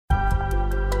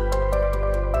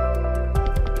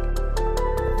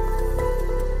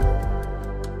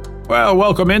Well,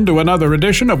 welcome into another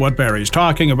edition of What Barrie's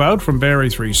Talking About from Barrie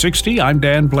 360. I'm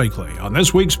Dan Blakely. On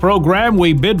this week's program,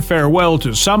 we bid farewell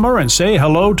to summer and say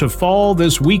hello to fall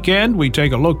this weekend. We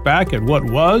take a look back at what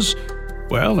was,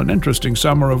 well, an interesting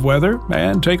summer of weather,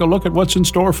 and take a look at what's in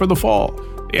store for the fall.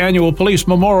 The annual Police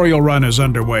Memorial Run is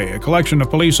underway, a collection of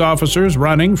police officers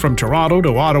running from Toronto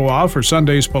to Ottawa for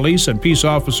Sunday's Police and Peace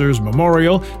Officers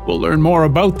Memorial. We'll learn more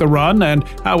about the run and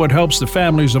how it helps the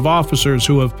families of officers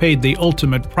who have paid the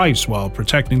ultimate price while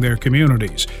protecting their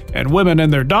communities. And women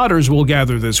and their daughters will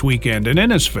gather this weekend in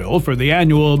Innisfil for the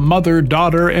annual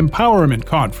Mother-Daughter Empowerment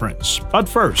Conference. But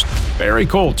first, Barrie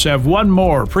Colts have one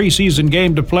more preseason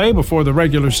game to play before the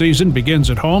regular season begins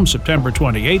at home September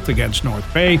 28th against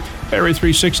North Bay. Barrie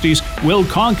 360's Will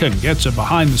Conkin gets a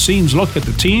behind-the-scenes look at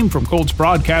the team from Colts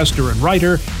broadcaster and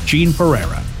writer Gene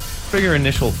Pereira. What are your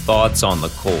initial thoughts on the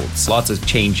Colts? Lots of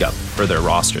change-up for their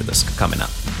roster this coming up.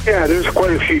 Yeah, there's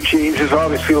quite a few changes.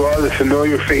 Obviously, a lot of the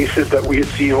familiar faces that we had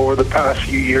seen over the past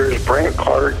few years, Brandt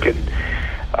Clark and,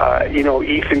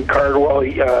 Ethan Cardwell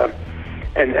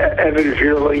and Evan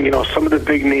Vierling, some of the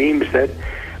big names that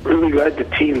really led the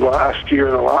team last year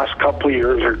and the last couple of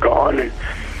years are gone. And,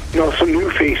 some new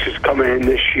faces coming in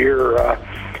this year,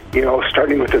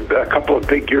 starting with a couple of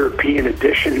big European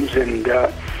additions and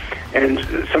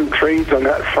some trades on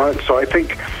that front. So I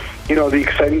think, the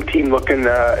exciting team looking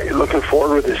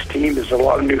forward with this team is a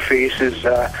lot of new faces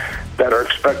that are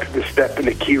expected to step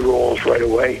into key roles right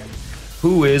away.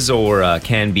 Who is or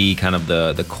can be kind of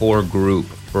the core group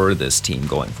for this team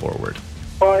going forward?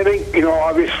 Well, I think,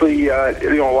 obviously,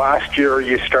 last year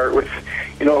you start with,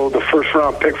 the first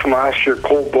round pick from last year,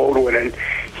 Cole Beaudoin, and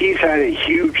he's had a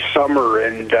huge summer,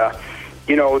 and,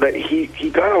 that he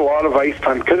got a lot of ice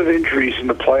time because of injuries in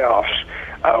the playoffs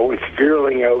with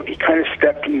Vierling out. He kind of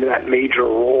stepped into that major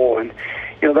role, and,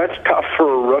 that's tough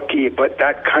for a rookie, but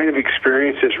that kind of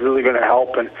experience is really going to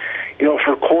help. And,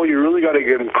 for Cole, you really got to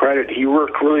give him credit. He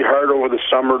worked really hard over the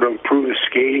summer to improve his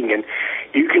skating, and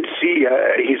you can see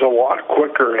he's a lot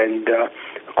quicker. And,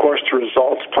 of course, the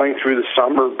results playing through the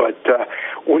summer, but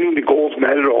winning the gold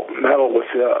medal with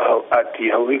at the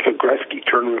Hlinka Gretzky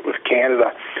tournament with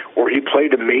Canada, where he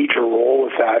played a major role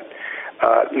with that,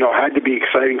 had to be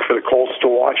exciting for the Colts to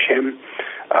watch him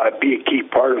be a key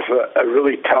part of a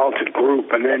really talented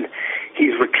group. And then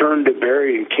he's returned to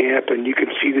Barrie in camp, and you can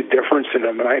see the difference in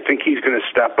him. And I think he's going to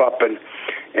step up and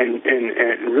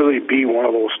really be one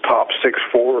of those top six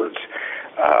forwards.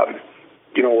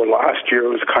 Where last year it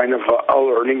was kind of a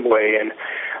learning way. And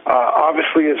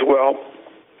obviously as well,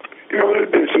 there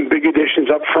have been some big additions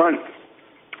up front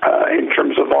in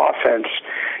terms of offense.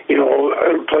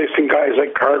 Replacing guys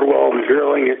like Cardwell and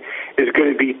Vierling is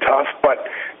going to be tough, but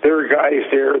there are guys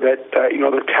there that,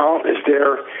 the talent is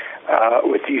there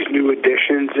with these new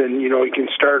additions. And, you can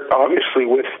start obviously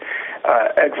with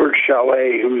Edward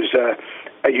Chalet, who's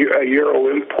a Euro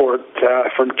import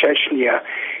from Chechnya.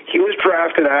 He was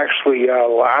drafted actually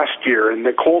last year, and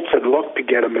the Colts had looked to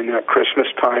get him in Christmas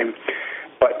time,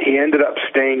 but he ended up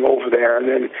staying over there. And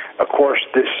then, of course,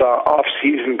 this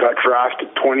off-season got drafted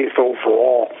 20th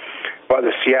overall by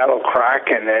the Seattle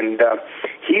Kraken, and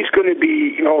he's going to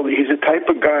be, he's a type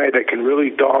of guy that can really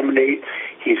dominate.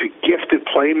 He's a gifted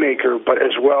playmaker, but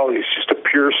as well, he's just a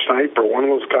pure sniper, one of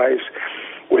those guys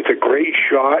with a great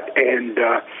shot, and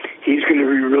he's going to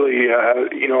be really,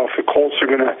 if the Colts are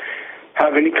going to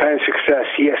have any kind of success,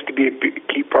 he has to be a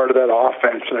key part of that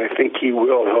offense, and I think he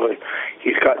will.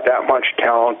 He's got that much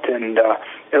talent, and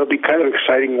it'll be kind of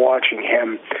exciting watching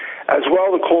him. As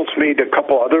well, the Colts made a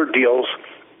couple other deals,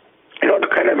 to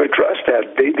kind of address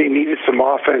that. They needed some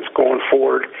offense going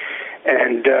forward,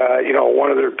 and, one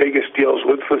of their biggest deals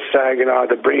was with Saginaw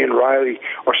to bring in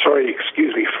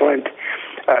Flint,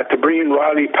 to bring in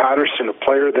Riley Patterson, a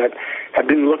player that had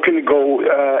been looking to go,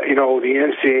 the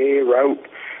NCAA route,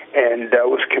 and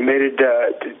was committed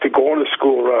to go on the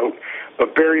school route.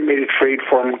 But Barrie made a trade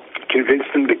for him, convinced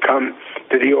him to come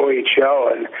to the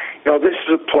OHL. And, this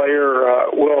is a player,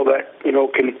 Will, that,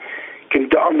 can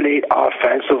dominate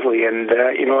offensively. And,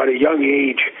 at a young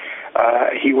age,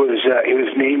 he was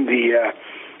named the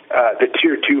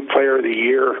Tier 2 Player of the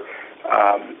Year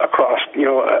across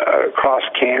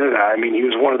Canada. I mean, he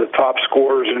was one of the top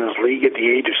scorers in his league at the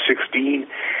age of 16.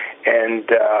 And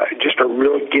just a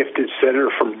real gifted center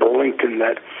from Burlington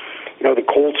that, the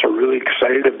Colts are really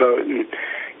excited about. And,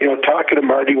 talking to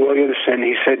Marty Williamson,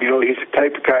 he said, he's the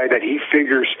type of guy that he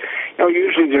figures,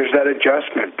 usually there's that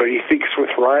adjustment, but he thinks with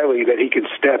Riley that he can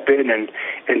step in and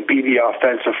be the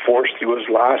offensive force he was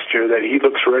last year, that he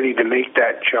looks ready to make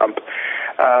that jump.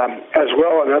 As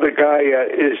well, another guy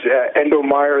is Endo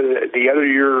Meyer, the other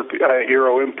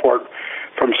Euro import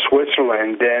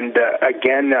Switzerland. And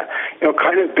again,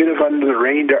 kind of a bit of under the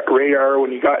radar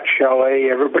when you got Chalet.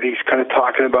 Everybody's kind of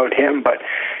talking about him, but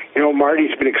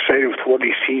Marty's been excited with what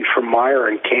he's seen from Meyer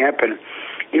in camp, and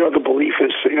the belief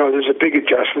is there's a big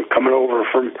adjustment coming over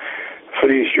for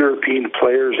these European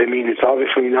players. I mean, it's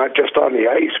obviously not just on the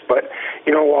ice, but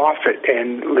off it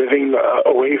and living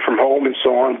away from home and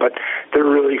so on. But they're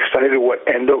really excited what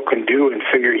Endo can do and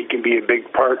figure he can be a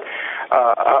big part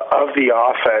of the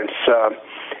offense.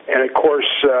 And of course,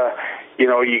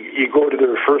 you go to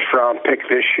their first round pick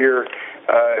this year,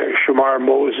 Shamar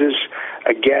Moses.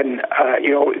 Again,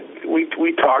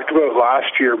 we talked about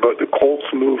last year about the Colts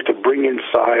move to bring in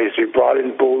size. They brought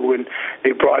in Bodwin,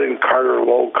 they brought in Carter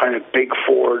Lowe, kind of big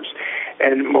forwards.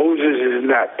 And Moses is in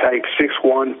that type,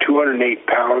 6'1", 208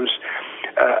 pounds,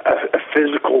 a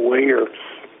physical winger.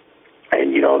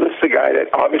 And, this is a guy that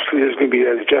obviously there's going to be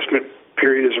an adjustment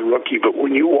period as a rookie, but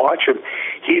when you watch him,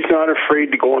 he's not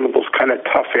afraid to go into those kind of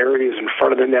tough areas in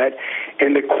front of the net,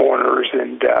 in the corners,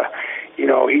 and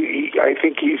I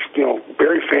think he's,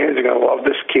 Barrie fans are going to love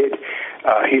this kid.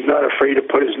 He's not afraid to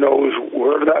put his nose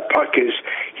wherever that puck is.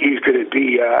 He's going to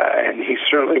be, and he's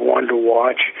certainly one to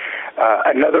watch.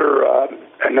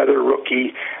 Another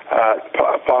rookie,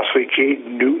 possibly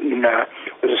Jaden Newton,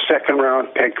 was a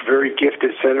second-round pick, very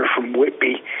gifted center from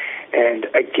Whitby. And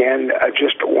again,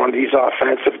 just one of these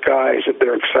offensive guys that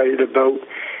they're excited about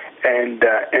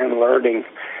and learning.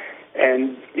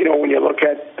 And when you look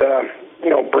at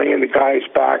bringing the guys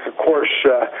back, of course,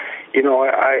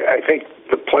 I think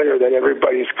the player that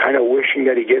everybody's kind of wishing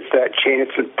that he gets that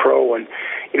chance in pro, and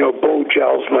Bo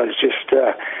Jelsma is just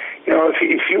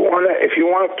if you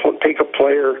want to take a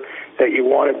player that you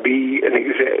want to be an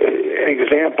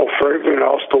example for everyone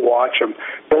else to watch him,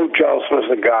 Bo Jelsma is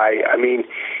the guy. I mean,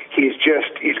 he's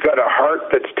got a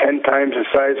heart that's 10 times the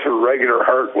size of a regular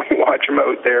heart. When you watch him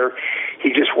out there, he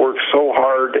just works so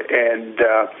hard, and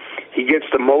he gets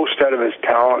the most out of his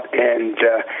talent. And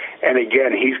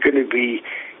again, he's going to be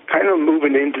kind of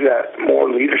moving into that more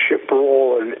leadership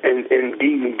role and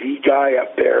being the guy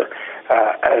up there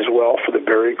as well for the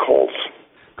Barrie Colts.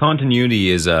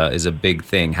 Continuity is a big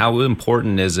thing. How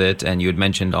important is it? And you had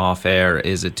mentioned off air,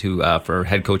 is it for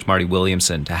head coach Marty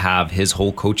Williamson to have his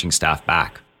whole coaching staff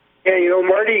back? Yeah,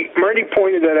 Marty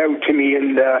pointed that out to me,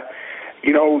 and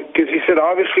because he said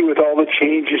obviously with all the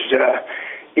changes, that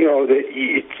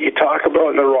you talk about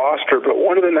in the roster, but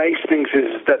one of the nice things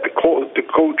is that the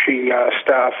coaching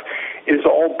staff is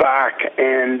all back,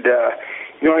 and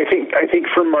I think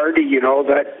for Marty,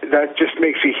 that just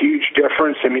makes a huge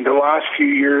difference. I mean, the last few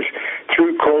years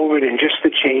through COVID and just the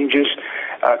changes,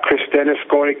 Chris Dennis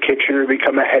going to Kitchener to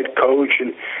become a head coach,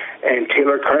 and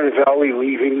Taylor Carnevale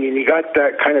leaving, and you got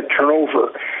that kind of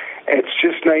turnover. It's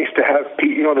just nice to have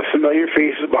the familiar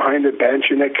faces behind the bench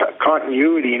and that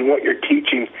continuity in what you're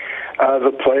teaching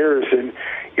the players. And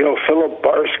Philip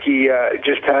Barsky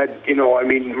just had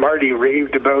Marty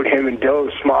raved about him, and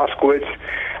Dylan Smoskowitz.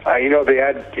 They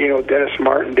had Dennis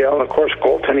Martindale, and of course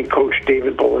goaltending coach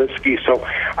David Belinsky. So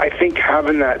I think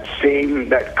having that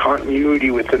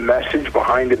continuity with the message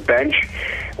behind the bench,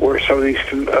 where some of these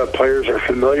players are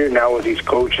familiar now with these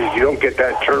coaches, you don't get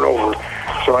that turnover.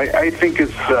 So I think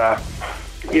it's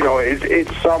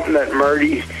it's something that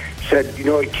Marty said.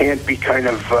 It can't be kind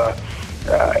of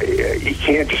you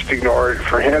can't just ignore it.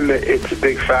 For him, it's a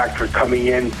big factor coming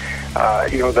in.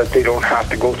 That they don't have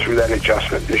to go through that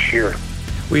adjustment this year.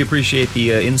 We appreciate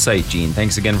the insight, Gene.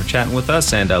 Thanks again for chatting with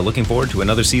us, and looking forward to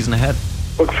another season ahead.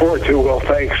 Look forward to it, Will.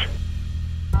 Thanks.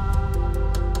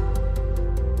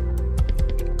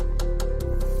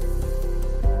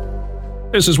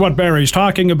 This is what Barrie's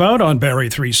talking about on Barrie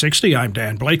 360. I'm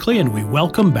Dan Blakely, and we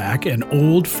welcome back an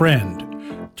old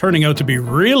friend. Turning out to be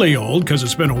really old because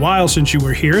it's been a while since you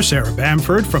were here, Sarah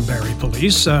Bamford from Barrie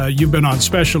Police. You've been on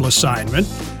special assignment,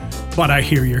 but I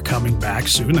hear you're coming back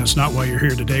soon. That's not why you're here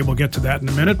today. We'll get to that in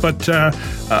a minute, but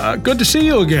good to see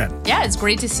you again. Yeah, it's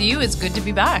great to see you. It's good to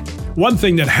be back. One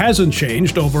thing that hasn't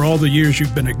changed over all the years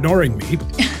you've been ignoring me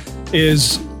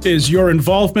is your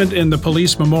involvement in the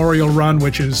Police Memorial Run,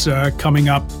 which is coming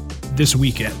up this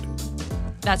weekend.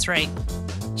 That's right.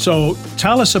 So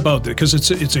tell us about it, because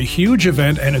it's a huge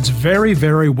event, and it's very,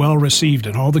 very well received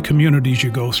in all the communities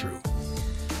you go through.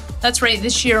 That's right.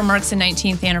 This year marks the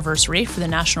 19th anniversary for the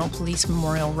National Police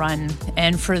Memorial Run.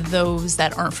 And for those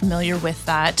that aren't familiar with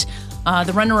that,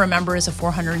 the Run to Remember is a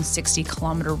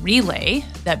 460-kilometer relay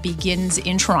that begins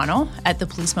in Toronto at the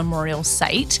Police Memorial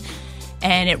site.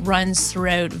 And it runs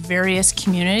throughout various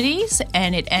communities,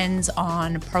 and it ends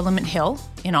on Parliament Hill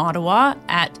in Ottawa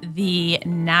at the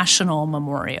National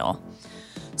Memorial.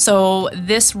 So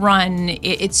this run,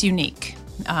 it's unique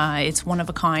It's one of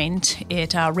a kind.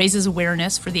 It raises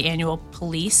awareness for the annual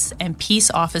Police and Peace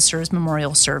Officers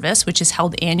Memorial Service, which is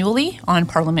held annually on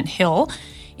Parliament Hill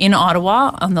in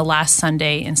Ottawa on the last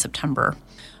Sunday in September.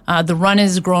 The run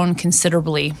has grown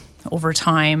considerably over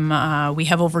time. We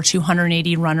have over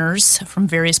 280 runners from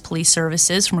various police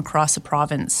services from across the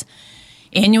province.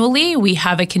 Annually, we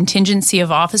have a contingency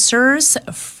of officers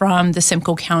from the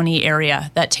Simcoe County area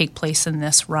that take place in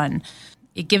this run.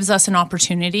 It gives us an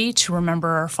opportunity to remember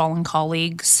our fallen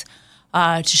colleagues,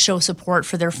 to show support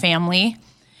for their family,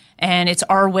 and it's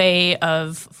our way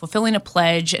of fulfilling a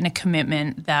pledge and a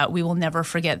commitment that we will never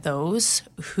forget those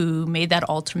who made that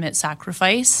ultimate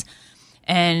sacrifice,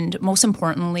 and most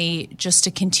importantly, just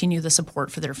to continue the support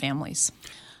for their families.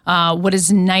 What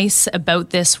is nice about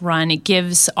this run, it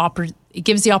gives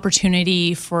the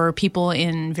opportunity for people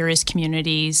in various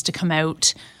communities to come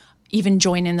out, even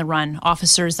join in the run.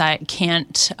 Officers that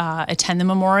can't attend the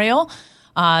memorial,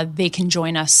 they can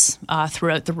join us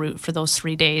throughout the route for those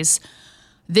 3 days.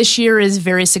 This year is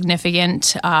very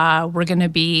significant. We're going to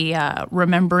be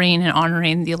remembering and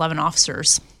honoring the 11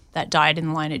 officers that died in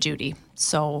the line of duty,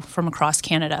 so from across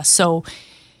Canada. So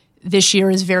this year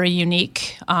is very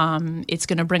unique. It's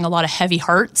going to bring a lot of heavy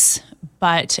hearts,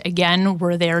 but again,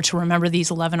 we're there to remember these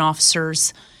 11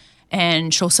 officers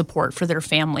and show support for their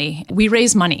family. We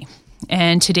raise money,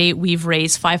 and to date, we've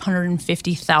raised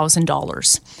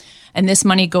 $550,000. And this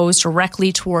money goes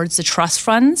directly towards the trust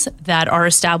funds that are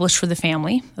established for the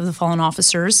family of the fallen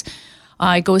officers.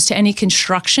 It goes to any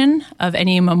construction of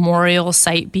any memorial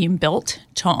site being built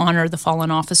to honor the fallen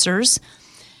officers.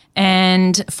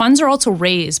 And funds are also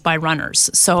raised by runners.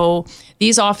 So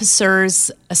these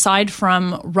officers, aside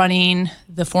from running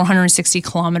the 460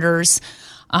 kilometers,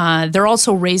 they're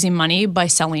also raising money by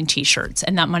selling T-shirts,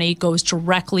 and that money goes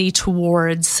directly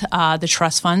towards the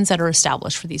trust funds that are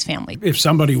established for these families. If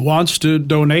somebody wants to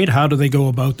donate, how do they go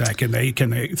about that? Can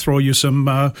they throw you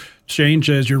some change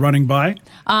as you're running by?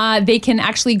 They can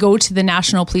actually go to the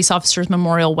National Police Officers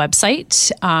Memorial website.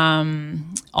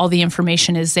 All the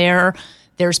information is there.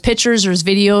 There's pictures, there's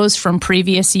videos from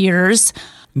previous years.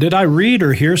 Did I read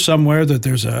or hear somewhere that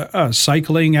there's a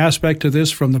cycling aspect to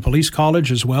this from the police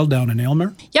college as well down in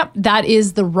Aylmer? Yep, that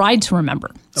is the Ride to Remember.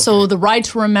 Okay. So the Ride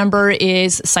to Remember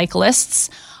is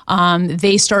cyclists.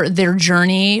 They start their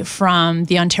journey from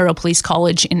the Ontario Police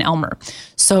College in Aylmer.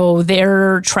 So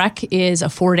their trek is a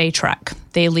 4-day trek.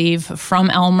 They leave from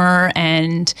Aylmer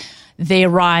and they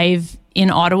arrive in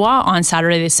Ottawa on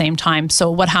Saturday the same time. So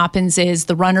what happens is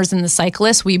the runners and the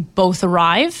cyclists, we both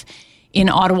arrive in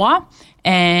Ottawa,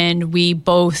 and we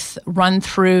both run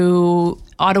through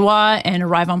Ottawa and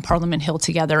arrive on Parliament Hill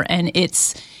together. And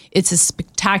it's a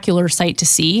spectacular sight to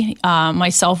see.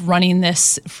 Myself running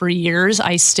this for years,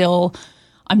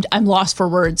 I'm lost for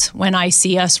words when I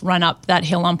see us run up that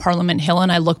hill on Parliament Hill,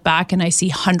 and I look back and I see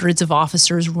hundreds of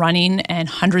officers running and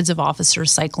hundreds of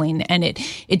officers cycling. And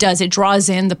it draws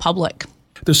in the public.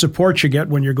 The support you get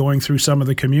when you're going through some of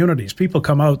the communities. People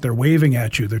come out, they're waving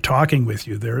at you, they're talking with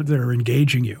you, they're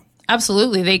engaging you.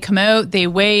 Absolutely. They come out, they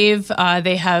wave,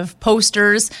 they have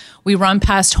posters. We run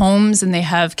past homes and they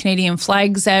have Canadian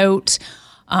flags out.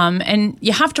 And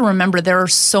you have to remember, there are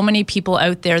so many people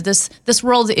out there. This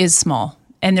world is small,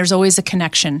 and there's always a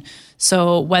connection.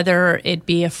 So whether it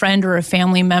be a friend or a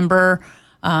family member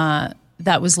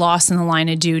that was lost in the line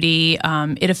of duty,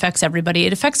 it affects everybody.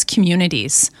 It affects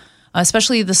communities,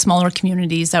 especially the smaller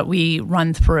communities that we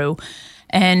run through.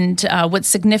 And what's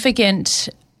significant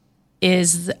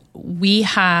is we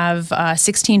have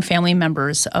 16 family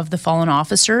members of the fallen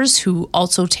officers who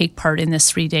also take part in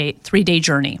this three-day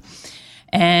journey.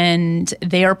 And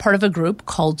they are part of a group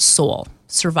called SOUL,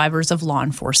 Survivors of Law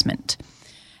Enforcement.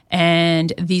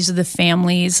 And these are the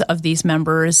families of these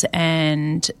members,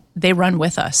 and they run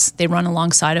with us. They run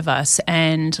alongside of us.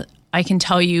 And I can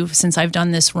tell you, since I've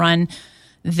done this run,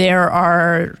 there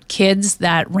are kids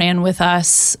that ran with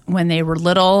us when they were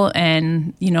little,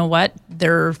 and you know what?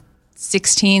 They're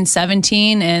 16,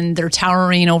 17, and they're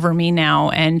towering over me now.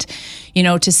 And, you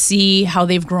know, to see how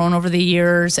they've grown over the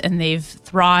years and they've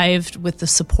thrived with the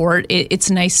support, it's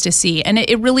nice to see. And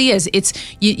it really is.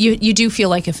 You do feel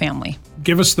like a family.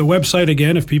 Give us the website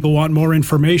again if people want more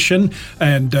information,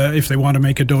 and if they want to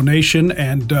make a donation,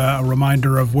 and a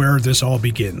reminder of where this all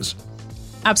begins.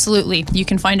 Absolutely. You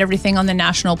can find everything on the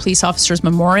National Police Officers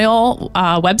Memorial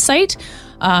website.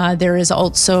 There is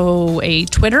also a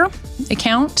Twitter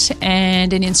account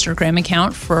and an Instagram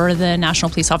account for the National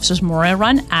Police Officers Memorial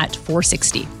Run at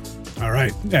 460. All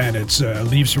right. And it's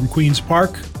leaves from Queen's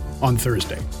Park on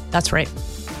Thursday. That's right.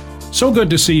 So good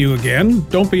to see you again.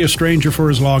 Don't be a stranger for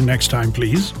as long next time,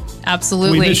 please.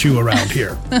 Absolutely. We miss you around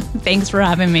here. Thanks for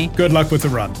having me. Good luck with the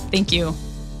run. Thank you.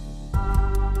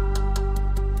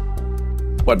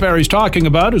 What Barrie's Talking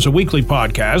About is a weekly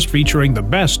podcast featuring the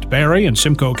best Barrie and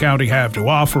Simcoe County have to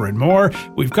offer and more.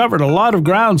 We've covered a lot of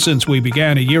ground since we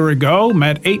began a year ago.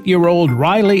 Met 8-year-old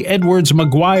Riley Edwards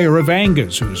McGuire of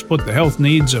Angus, who's put the health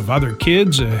needs of other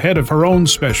kids ahead of her own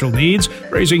special needs,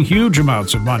 raising huge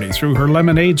amounts of money through her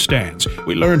lemonade stands.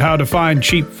 We learned how to find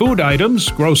cheap food items,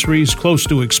 groceries close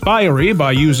to expiry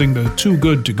by using the Too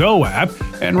Good To Go app,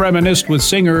 and reminisced with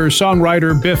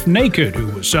singer-songwriter Biff Naked, who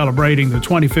was celebrating the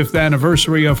 25th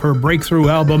anniversary of her breakthrough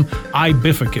album,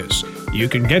 Ibificus. You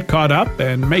can get caught up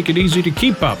and make it easy to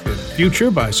keep up in the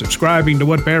future by subscribing to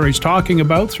What Barrie's Talking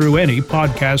About through any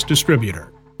podcast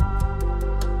distributor.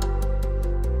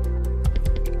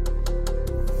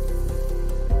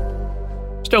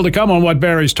 Still to come on What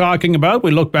Barrie's Talking About,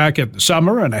 we look back at the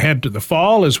summer and ahead to the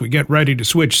fall as we get ready to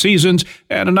switch seasons,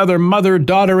 and another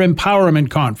Mother-Daughter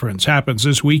Empowerment Conference happens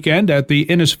this weekend at the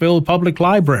Innisfil Public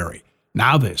Library.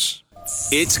 Now this.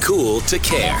 It's cool to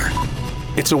care.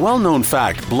 It's a well-known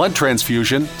fact blood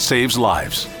transfusion saves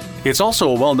lives. It's also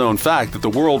a well-known fact that the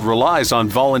world relies on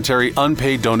voluntary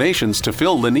unpaid donations to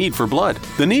fill the need for blood.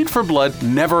 The need for blood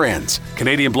never ends.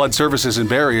 Canadian Blood Services in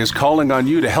Barrie is calling on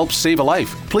you to help save a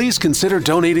life. Please consider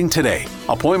donating today.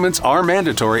 Appointments are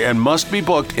mandatory and must be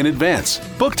booked in advance.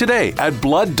 Book today at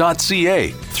blood.ca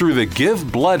through the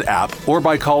Give Blood app or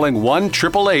by calling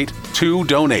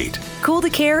 1-888-2-DONATE. Cool to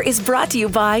Care is brought to you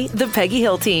by the Peggy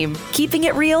Hill team, keeping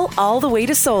it real all the way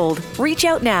to sold. Reach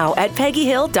out now at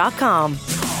peggyhill.com.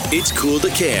 It's Cool to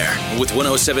Care with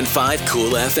 107.5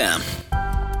 Cool FM.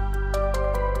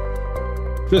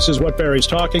 This is What Barrie's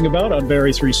Talking About on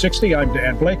Barrie 360. I'm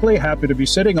Dan Blakely, happy to be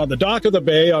sitting on the dock of the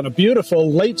bay on a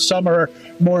beautiful late summer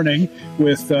morning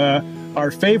with our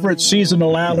favorite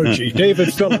seasonal allergy,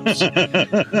 David Phillips,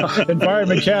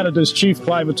 Environment Canada's chief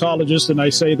climatologist, and I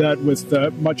say that with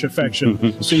much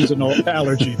affection, seasonal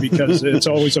allergy, because it's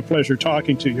always a pleasure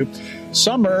talking to you.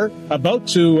 Summer about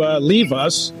to leave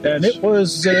us, and it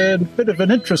was a bit of an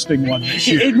interesting one this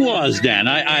year. It was, Dan.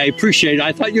 I appreciate it.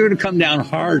 I thought you were going to come down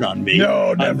hard on me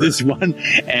on this one,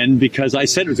 and because I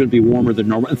said it was going to be warmer than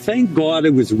normal, and thank God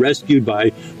it was rescued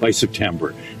by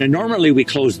September. And normally we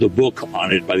close the book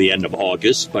on it by the end of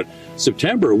August, but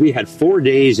September we had 4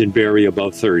 days in Barrie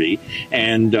above 30,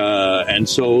 and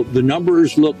so the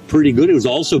numbers look pretty good. It was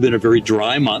also been a very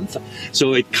dry month,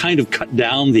 so it kind of cut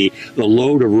down the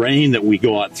load of rain that we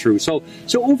got through. So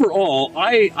overall,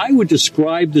 I would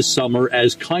describe the summer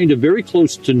as kind of very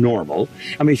close to normal.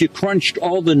 I mean, if you crunched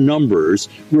all the numbers,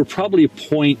 we were probably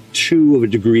 0.2 of a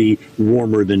degree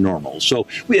warmer than normal. So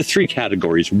we have three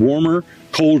categories: warmer,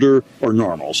 colder, or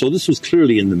normal. So this was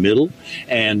clearly in the middle,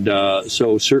 and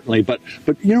so certainly, but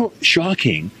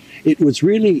shocking. It was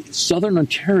really Southern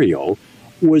Ontario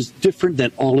was different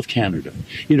than all of Canada.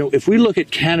 If we look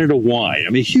at Canada-wide, I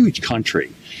mean, huge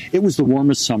country, it was the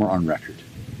warmest summer on record.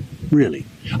 Really.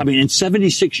 I mean, in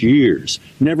 76 years,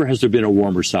 never has there been a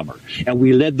warmer summer. And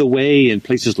we led the way in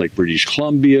places like British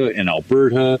Columbia, in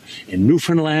Alberta, in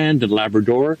Newfoundland, and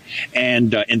Labrador,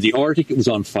 and in the Arctic, it was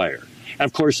on fire. And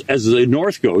of course, as the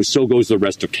north goes, so goes the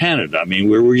rest of Canada. I mean,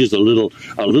 we're just a little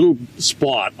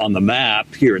spot on the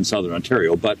map here in Southern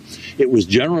Ontario, but it was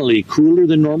generally cooler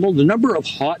than normal. The number of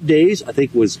hot days, I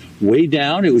think, was way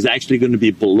down. It was actually going to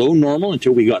be below normal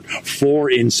until we got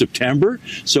 4 in September.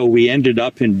 So we ended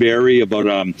up in Barrie about,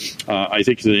 I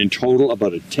think in total,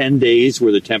 about 10 days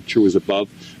where the temperature was above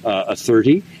a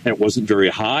 30, and it wasn't very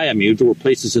high. I mean, there were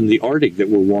places in the Arctic that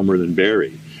were warmer than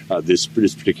Barrie. This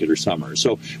particular summer.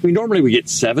 So we normally get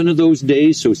 7 of those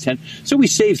days, so it's 10. So we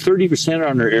save 30%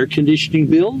 on our air conditioning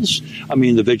bills. I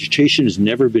mean, the vegetation has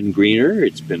never been greener.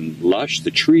 It's been lush.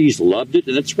 The trees loved it.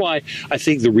 And that's why I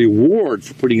think the reward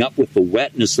for putting up with the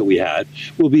wetness that we had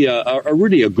will be a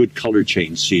really a good color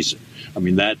change season. I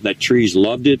mean, that trees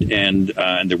loved it, and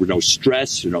there were no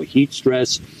stress, no heat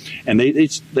stress, and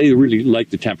they really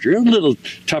liked the temperature. A little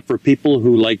tough for people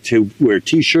who like to wear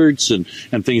T-shirts and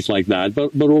things like that,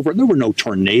 but there were no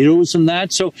tornadoes and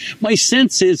that. So my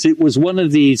sense is it was one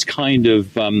of these kind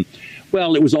of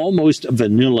it was almost a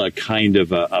vanilla kind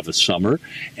of a summer,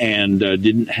 and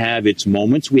didn't have its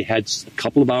moments. We had a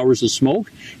couple of hours of smoke,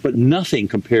 but nothing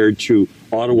compared to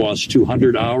Ottawa's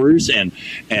 200 hours and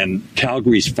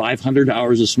Calgary's 500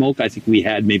 hours of smoke. I think we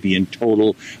had maybe in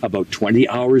total about 20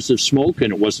 hours of smoke,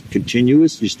 and it wasn't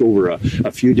continuous, just over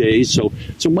a few days. So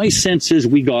my sense is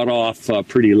we got off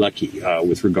pretty lucky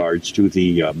with regards to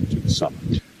the summer.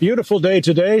 Beautiful day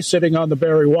today, sitting on the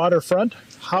Barrie waterfront.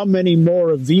 How many more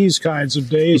of these kinds of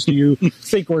days do you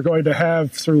think we're going to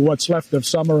have through what's left of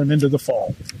summer and into the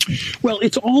fall? Well,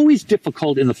 it's always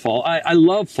difficult in the fall. I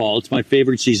love fall. It's my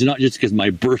favorite season, not just because my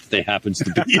birthday happens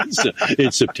to be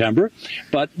in September.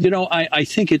 But, I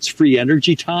think it's free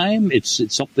energy time. It's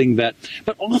something that,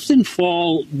 but often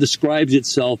fall describes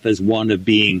itself as one of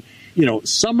being,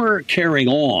 summer carrying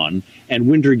on and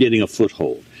winter getting a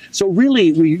foothold. So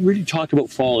really, we really talk about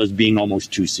fall as being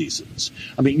almost two seasons.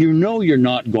 I mean, you're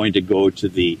not going to go to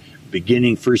the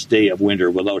beginning first day of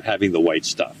winter without having the white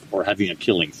stuff or having a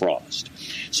killing frost.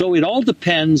 So it all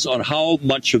depends on how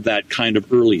much of that kind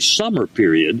of early summer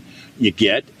period you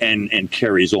get and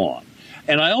carries on.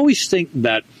 And I always think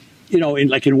that,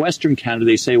 in Western Canada,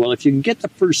 they say, well, if you can get the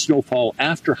first snowfall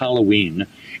after Halloween,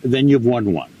 then you've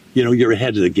won one. You're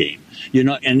ahead of the game.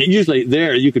 And usually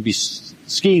there you could be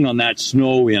skiing on that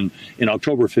snow in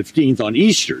October 15th on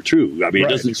Easter, too. I mean, it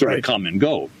doesn't sort of come and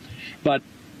go. But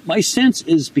my sense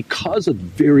is because of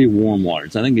very warm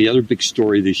waters. I think the other big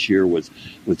story this year was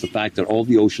the fact that all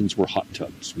the oceans were hot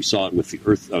tubs. We saw it with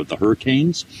the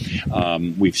hurricanes.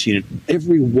 We've seen it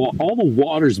all the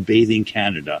waters bathing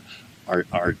Canada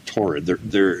are torrid.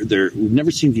 We've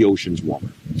never seen the oceans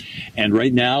warmer. And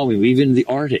right now, even the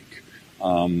Arctic.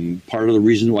 Part of the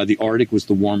reason why the Arctic was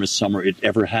the warmest summer it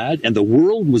ever had, and the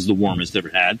world was the warmest it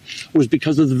ever had, was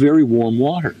because of the very warm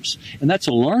waters. And that's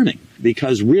alarming,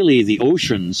 because really the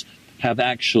oceans have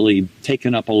actually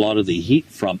taken up a lot of the heat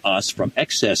from us from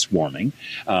excess warming.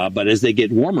 But as they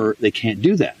get warmer, they can't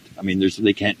do that. I mean,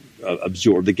 they can't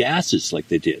absorb the gases like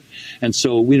they did. And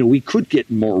so, we could get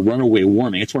more runaway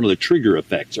warming. It's one of the trigger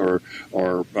effects, or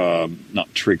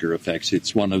not trigger effects.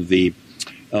 It's one of the,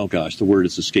 oh gosh, the word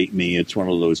has escaped me. It's one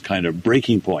of those kind of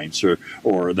breaking points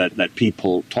or that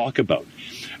people talk about.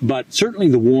 But certainly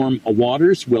the warm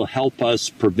waters will help us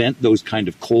prevent those kind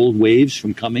of cold waves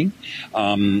from coming.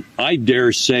 I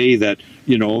dare say that,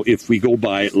 if we go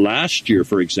by last year,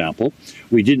 for example,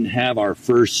 we didn't have our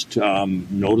first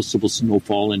noticeable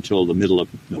snowfall until the middle of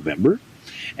November.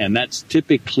 And that's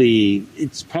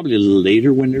it's probably a little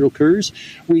later when it occurs.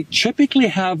 We typically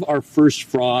have our first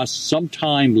frost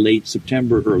sometime late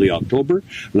September, early October.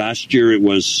 Last year it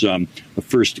was the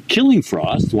first killing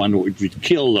frost, the one that would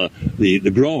kill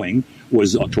the growing,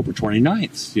 was October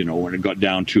 29th, when it got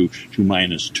down to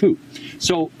 -2.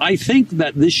 So I think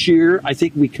that this year,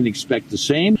 we can expect the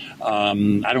same.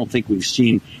 I don't think we've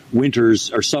seen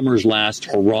winters or summers last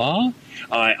hurrah.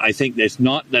 I think it's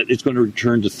not that it's going to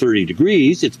return to 30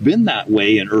 degrees. It's been that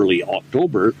way in early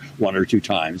October, one or two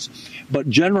times. But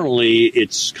generally,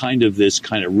 it's kind of this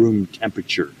kind of room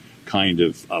temperature kind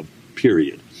of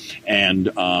period.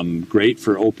 And great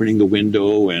for opening the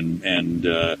window and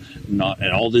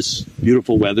all this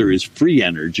beautiful weather is free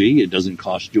energy. It doesn't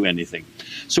cost you anything.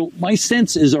 So my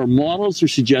sense is our models are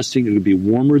suggesting it'll be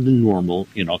warmer than normal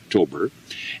in October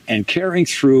and carrying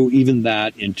through even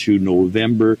that into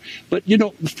November. But,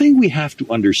 the thing we have to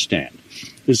understand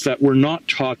is that we're not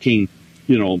talking,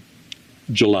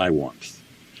 July warmth.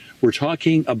 We're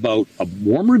talking about a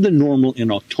warmer than normal in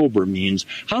October means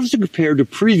how does it compare to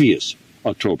previous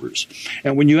Octobers?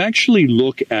 And when you actually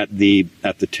look at the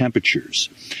temperatures,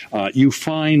 you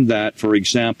find that, for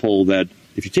example, that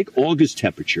if you take August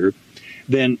temperature,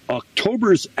 then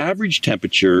October's average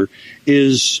temperature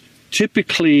is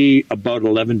typically about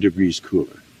 11 degrees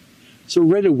cooler. So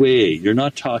right away, you're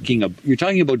talking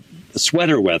about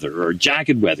sweater weather or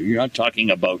jacket weather. You're not talking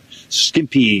about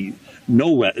skimpy,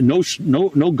 no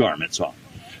garments on.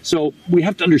 So we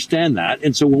have to understand that.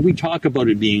 And so when we talk about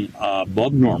it being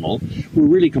above normal, we're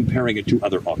really comparing it to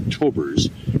other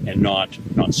Octobers and not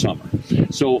summer.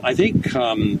 So I think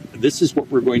this is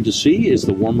what we're going to see is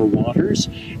the warmer waters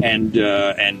and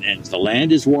the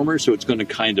land is warmer. So it's going to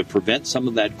kind of prevent some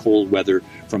of that cold weather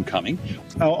from coming.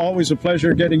 Always a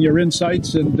pleasure getting your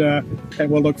insights, and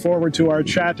we'll look forward to our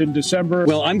chat in December.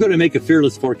 Well, I'm going to make a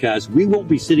fearless forecast. We won't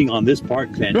be sitting on this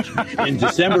park bench in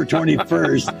December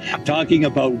 21st talking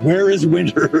about where is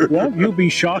winter. Won't you be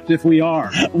shocked if we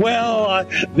are? Well,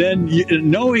 then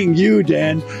knowing you,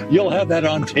 Dan, you'll have that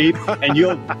on tape and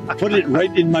you'll put it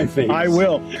right in my face. I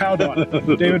will. Count on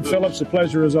it. David Phillips, a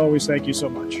pleasure as always. Thank you so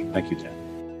much. Thank you, Dan.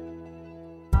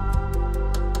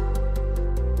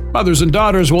 Mothers and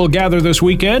daughters will gather this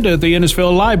weekend at the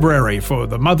Innisfil Library for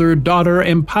the Mother-Daughter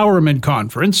Empowerment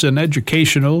Conference, an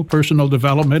educational, personal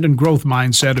development, and growth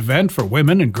mindset event for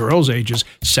women and girls ages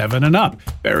 7 and up.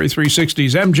 Barrie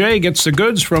 360's MJ gets the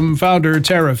goods from founder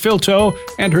Tara Filto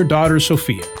and her daughter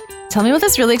Sophia. Tell me about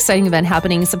this really exciting event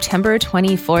happening September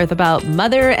 24th about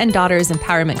Mother and Daughters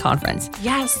Empowerment Conference.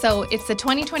 Yeah, so it's the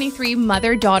 2023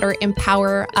 Mother-Daughter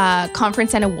Empower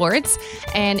Conference and Awards,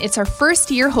 and it's our first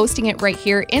year hosting it right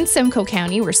here in Simcoe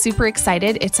County. We're super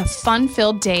excited. It's a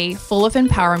fun-filled day full of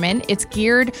empowerment. It's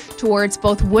geared towards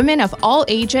both women of all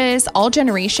ages, all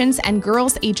generations, and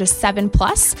girls ages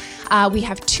 7+. We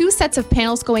have 2 sets of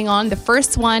panels going on. The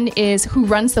first one is Who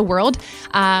Runs the World,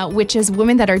 which is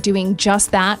women that are doing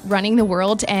just that, running the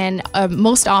world, and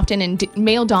most often in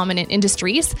male-dominant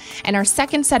industries. And our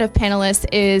second set of panelists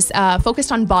is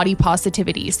focused on body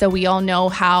positivity. So we all know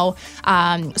how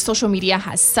social media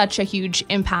has such a huge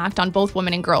impact on both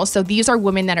women and girls. So these are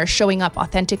women that are showing up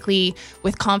authentically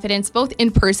with confidence, both in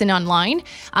person and online,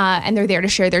 and they're there to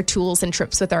share their tools and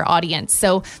trips with our audience.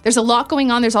 So there's a lot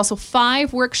going on. There's also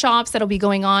 5 workshops that'll be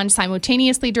going on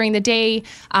simultaneously during the day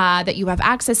that you have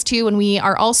access to. And we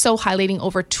are also highlighting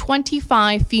over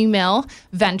 25 female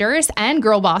vendors and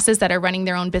girl bosses that are running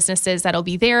their own businesses that'll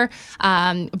be there,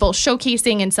 both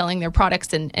showcasing and selling their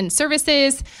products and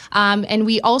services. And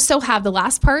we also have the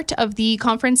last part of the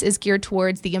conference is geared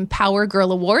towards the Empower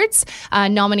Girl Awards.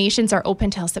 Nominations are open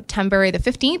till September the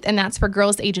 15th, and that's for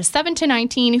girls ages 7 to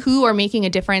 19 who are making a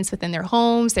difference within their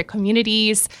homes, their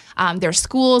communities, their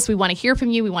schools. We want to hear from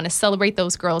you. We want to celebrate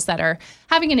those girls that are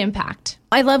having an impact.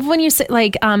 I love when you say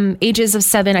ages of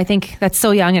 7. I think that's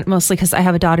so young, and mostly because I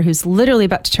have a daughter who's literally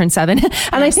about to turn 7. And yes.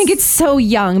 I think it's so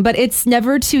young, but it's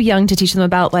never too young to teach them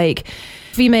about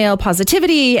female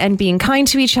positivity and being kind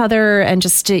to each other, and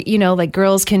just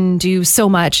girls can do so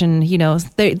much, and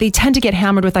they tend to get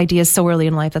hammered with ideas so early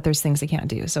in life that there's things they can't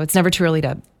do. So it's never too early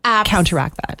to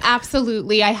counteract that.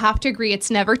 Absolutely. I have to agree. It's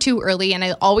never too early. And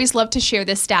I always love to share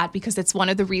this stat because it's one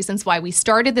of the reasons why we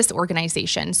started this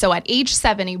organization. So at age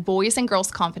 7, a boy's and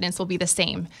girls' confidence will be the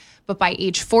same. But by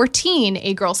age 14,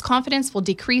 a girl's confidence will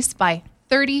decrease by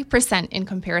 30% in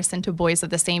comparison to boys of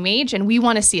the same age. And we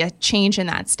want to see a change in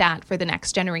that stat for the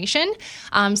next generation.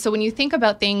 So when you think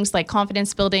about things like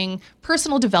confidence building,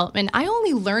 personal development, I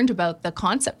only learned about the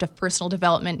concept of personal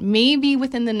development maybe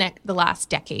within the last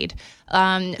decade.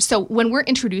 So when we're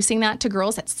introducing that to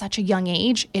girls at such a young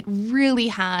age, it really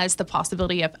has the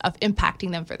possibility of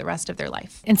impacting them for the rest of their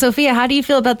life. And Sophia, how do you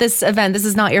feel about this event? This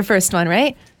is not your first one,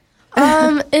 right?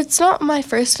 It's not my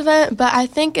first event, but I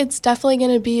think it's definitely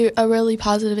going to be a really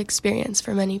positive experience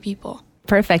for many people.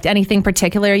 Perfect. Anything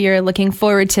particular you're looking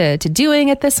forward to doing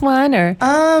at this one, or?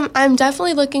 I'm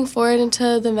definitely looking forward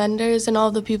to the vendors and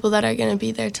all the people that are going to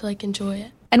be there to enjoy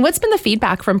it. And what's been the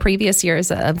feedback from previous years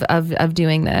of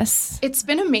doing this? It's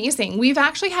been amazing. We've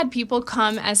actually had people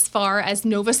come as far as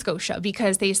Nova Scotia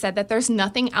because they said that there's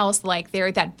nothing else like there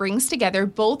that brings together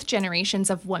both generations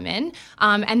of women.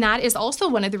 And that is also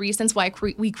one of the reasons why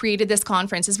we created this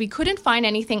conference is we couldn't find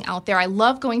anything out there. I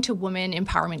love going to women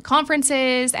empowerment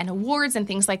conferences and awards and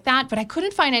things like that, but I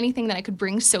couldn't find anything that I could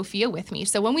bring Sophia with me.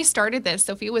 So when we started this,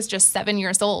 Sophia was just 7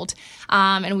 years old.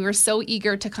 And we were so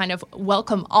eager to kind of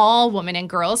welcome all women and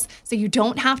girls. So you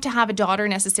don't have to have a daughter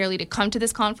necessarily to come to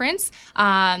this conference.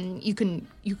 You can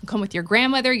come with your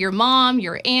grandmother, your mom,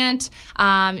 your aunt.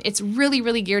 It's really,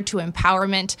 really geared to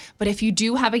empowerment. But if you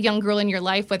do have a young girl in your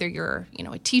life, whether you're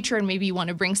a teacher and maybe you want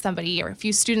to bring somebody or a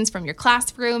few students from your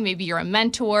classroom, maybe you're a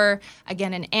mentor,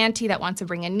 again, an auntie that wants to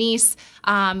bring a niece,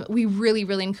 we really,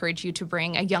 really encourage you to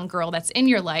bring a young girl that's in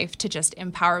your life to just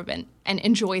empowerment and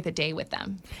enjoy the day with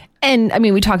them. And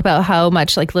we talk about how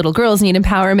much little girls need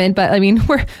empowerment, but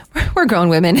we're grown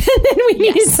women and we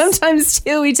need it sometimes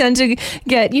too. We tend to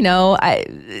get,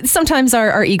 sometimes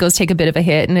our egos take a bit of a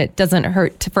hit, and it doesn't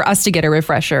hurt for us to get a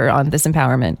refresher on this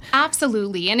empowerment.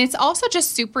 Absolutely. And it's also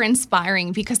just super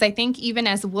inspiring because I think even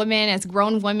as women, as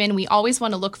grown women, we always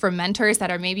want to look for mentors that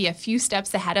are maybe a few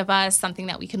steps ahead of us, something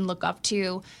that we can look up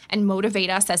to and motivate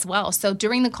us as well. So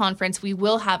during the conference, we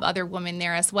will have other women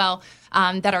there as well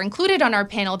that are included on our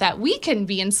panel that we can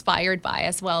be inspired by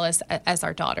as well as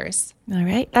our daughters. All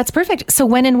right. That's perfect. So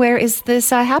when and where is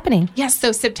this happening? Yes.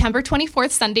 So September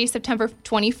 24th, Sunday, September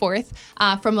 24th,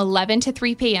 from 11 to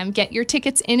 3 p.m. Get your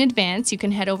tickets in advance. You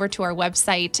can head over to our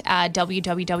website,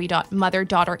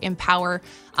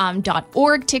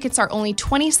 www.mother-daughter-empower.org. Tickets are only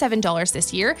 $27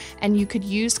 this year, and you could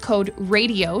use code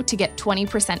RADIO to get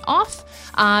 20% off.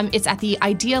 It's at the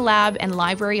Idea Lab and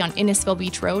Library on Innisfil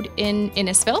Beach Road in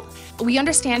Innisfil. We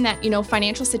understand that,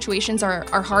 financial situations are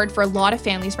hard for a lot of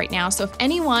families right now. So if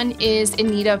anyone is in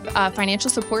need of financial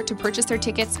support to purchase their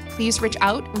tickets, please reach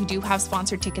out. We do have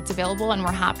sponsored tickets available, and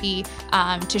we're happy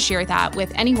to share that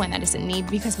with anyone that is in need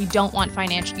because we don't want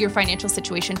your financial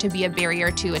situation to be a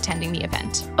barrier to attending the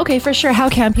event. Okay, for sure. How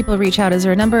can can people reach out? Is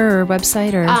there a number or a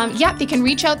website? Or Yeah, they can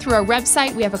reach out through our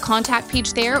website. We have a contact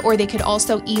page there, or they could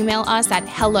also email us at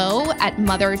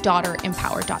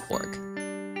hello@mother-daughter-empower.org.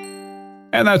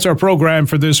 And that's our program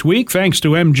for this week. Thanks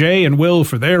to MJ and Will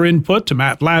for their input, to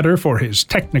Matt Ladder for his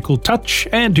technical touch,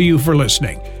 and to you for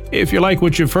listening. If you like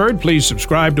what you've heard, please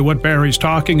subscribe to What Barrie's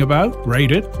Talking About,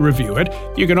 rate it, review it.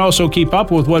 You can also keep up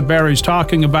with What Barrie's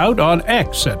Talking About on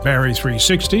X at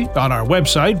Barrie360, on our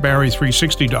website,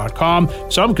 Barrie360.com.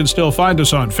 Some can still find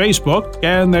us on Facebook,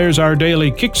 and there's our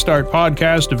daily Kickstart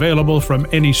podcast available from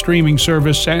any streaming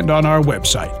service and on our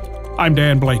website. I'm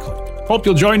Dan Blakely. Hope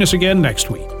you'll join us again next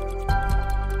week.